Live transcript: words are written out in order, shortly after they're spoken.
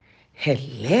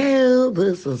Hello,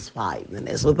 this is 5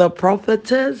 Minutes with a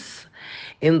Prophetess.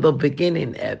 In the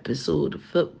beginning, episode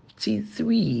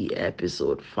 53,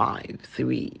 episode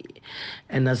 53.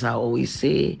 And as I always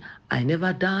say, I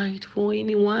never died for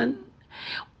anyone.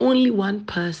 Only one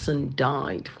person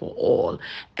died for all,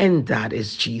 and that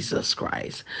is Jesus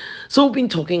Christ. So, we've been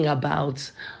talking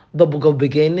about the book of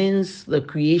beginnings, the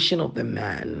creation of the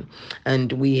man.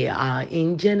 And we are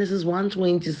in Genesis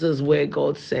 1:20 says where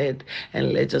God said,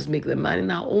 and let us make the man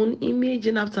in our own image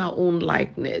and after our own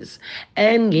likeness,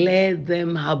 and let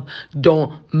them have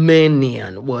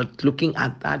dominion. We're looking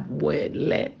at that word,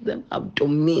 let them have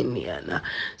dominion.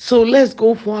 So let's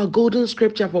go for our golden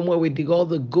scripture from where we dig all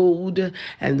the gold,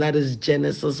 and that is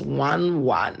Genesis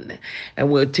 1:1.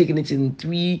 And we're taking it in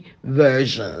three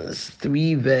versions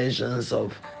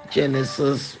of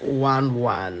Genesis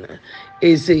 1:1.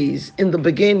 It says, in the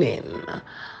beginning,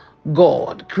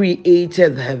 God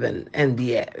created heaven and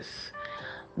the earth.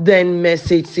 Then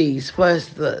message says,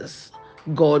 first this,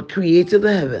 God created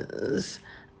the heavens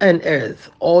and earth.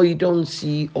 All you don't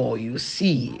see, all you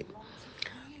see.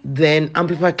 Then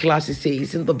Amplified Classic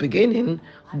says, in the beginning,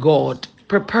 God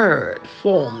prepared,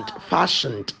 formed,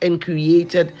 fashioned, and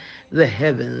created the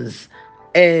heavens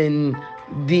and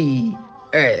the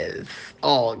earth.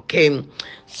 Okay,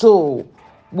 so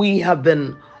we have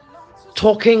been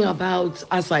talking about,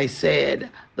 as I said,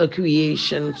 the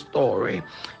creation story,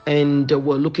 and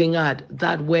we're looking at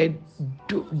that word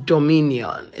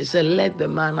dominion. It said, let the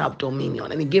man have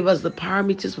dominion, and it gave us the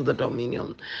parameters for the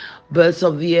dominion: birds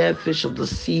of the air, fish of the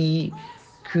sea,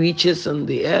 creatures on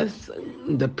the earth,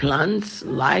 the plants,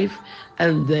 life,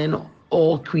 and then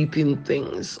all creeping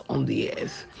things on the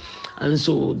earth. And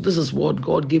so this is what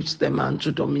God gives the man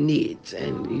to dominate.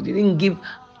 And he didn't give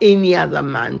any other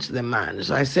man to the man.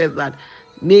 So I said that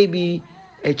maybe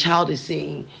a child is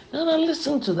saying, no, no,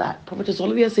 listen to that. Prophetess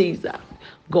Olivia says that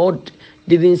God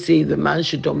didn't say the man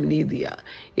should dominate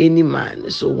any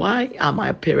man. So why are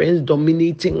my parents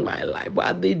dominating my life? Why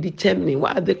are they determining?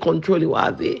 Why are they controlling? Why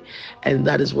are they? And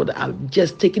that is what I've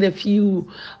just taken a few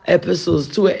episodes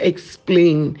to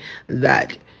explain,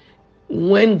 that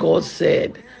when God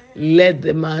said, let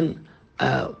the man,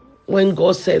 when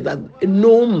God said that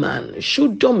no man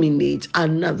should dominate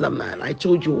another man, I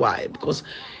told you why. Because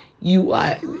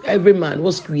every man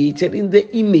was created in the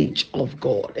image of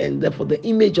God, and therefore the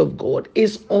image of God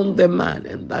is on the man.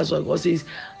 And that's why God says,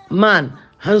 man,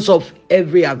 hands off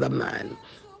every other man.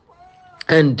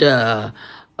 And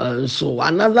so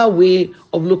another way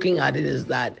of looking at it is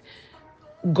that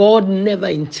God never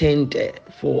intended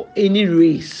for any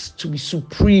race to be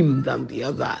supreme than the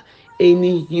other,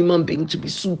 any human being to be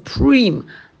supreme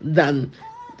than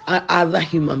other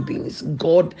human beings.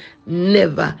 God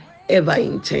never ever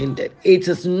intended. It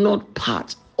is not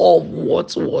part of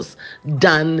what was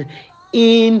done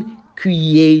in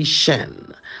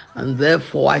creation. And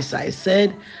therefore, as I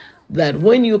said, that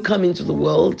when you come into the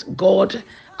world, God,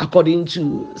 according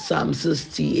to Psalm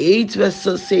 68, verse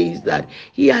 6, says that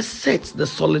he has set the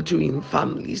solitary in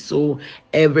family. So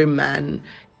every man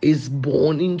is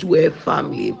born into a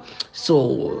family.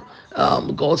 So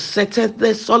God setteth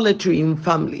the solitary in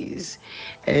families.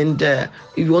 And if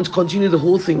you want to continue the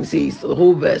whole thing, says the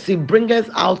whole verse, he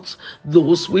bringeth out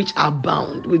those which are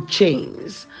bound with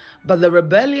chains, but the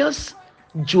rebellious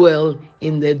dwell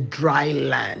in the dry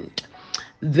land.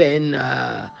 Then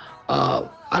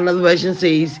another version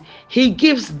says, he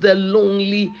gives the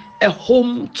lonely a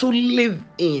home to live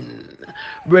in.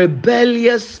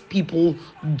 Rebellious people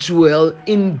dwell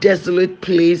in desolate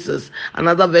places.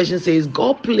 Another version says,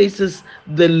 God places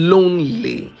the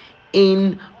lonely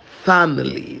in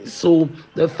family. So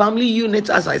the family unit,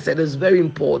 as I said, is very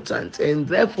important. And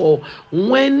therefore,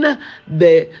 when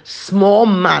the small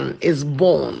man is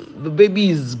born, the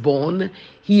baby is born,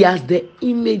 he has the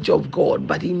image of God,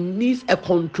 but he needs a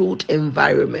controlled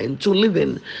environment to live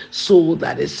in, so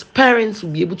that his parents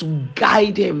will be able to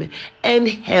guide him and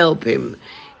help him.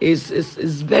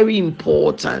 Is very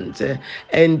important.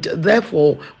 And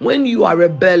therefore, when you are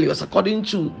rebellious, according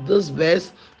to this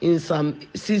verse in Psalm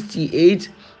 68,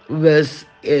 verse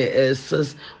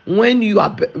says, when you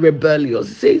are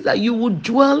rebellious, it says that you will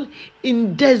dwell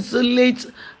in desolate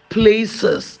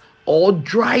places or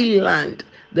dry land.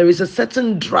 There is a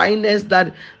certain dryness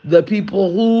that the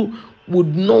people who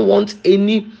would not want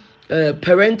any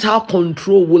parental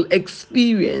control will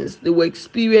experience. They will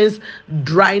experience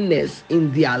dryness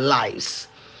in their lives.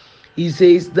 He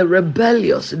says the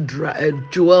rebellious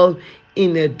dwell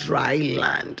in a dry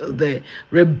land. The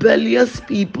rebellious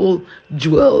people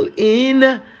dwell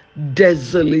in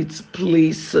desolate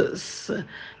places.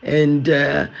 And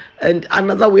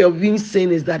another way of being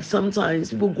saying is that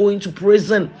sometimes people go into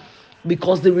prison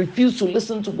because they refuse to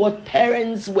listen to what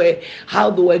parents were, how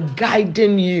they were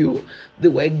guiding you. They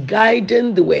were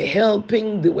guiding, they were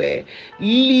helping, they were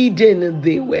leading,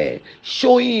 they were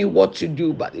showing you what to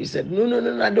do. But you said, no, no,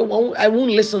 no, no, I won't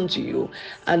listen to you.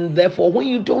 And therefore, when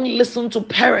you don't listen to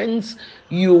parents,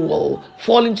 you will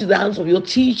fall into the hands of your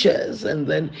teachers. And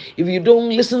then if you don't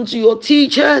listen to your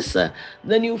teachers,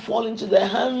 then you fall into the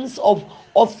hands of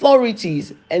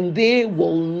authorities, and they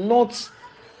will not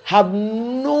have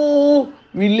no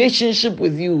relationship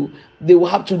with you. They will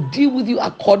have to deal with you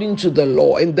according to the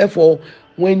law. And therefore,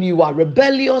 when you are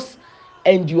rebellious,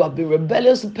 and you have been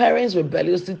rebellious to parents,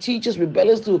 rebellious to teachers,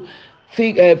 rebellious to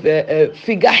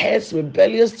figureheads,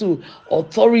 rebellious to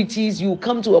authorities, you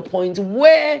come to a point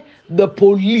where the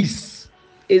police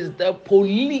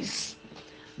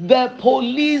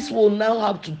will now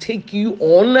have to take you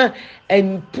on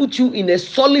and put you in a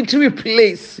solitary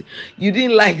place. You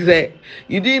didn't like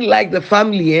the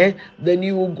family, then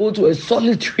you will go to a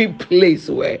solitary place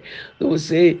where they will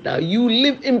say, now you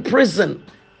live in prison.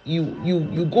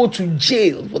 You go to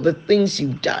jail for the things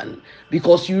you've done,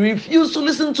 because you refuse to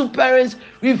listen to parents,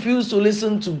 refuse to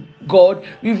listen to God,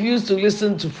 refuse to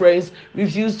listen to friends,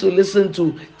 refuse to listen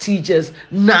to teachers.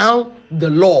 Now the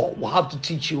law will have to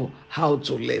teach you how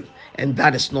to live, and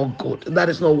that is not good. That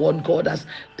is not what God has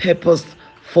purposed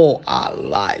for our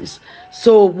lives.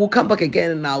 So we'll come back again,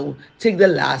 and I'll take the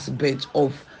last bit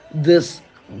of this.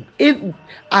 If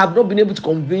I have not been able to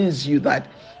convince you that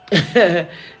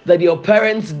that your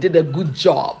parents did a good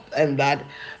job, and that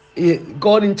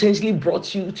God intentionally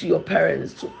brought you to your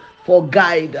parents for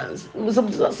guidance.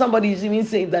 Somebody is even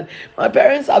saying that my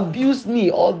parents abused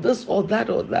me, or this or that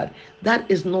or that. That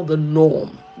is not the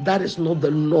norm. That is not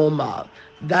the normal.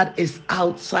 That is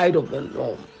outside of the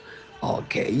norm.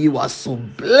 Okay, you are so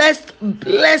blessed,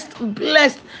 blessed,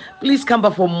 blessed. Please come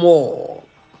back for more.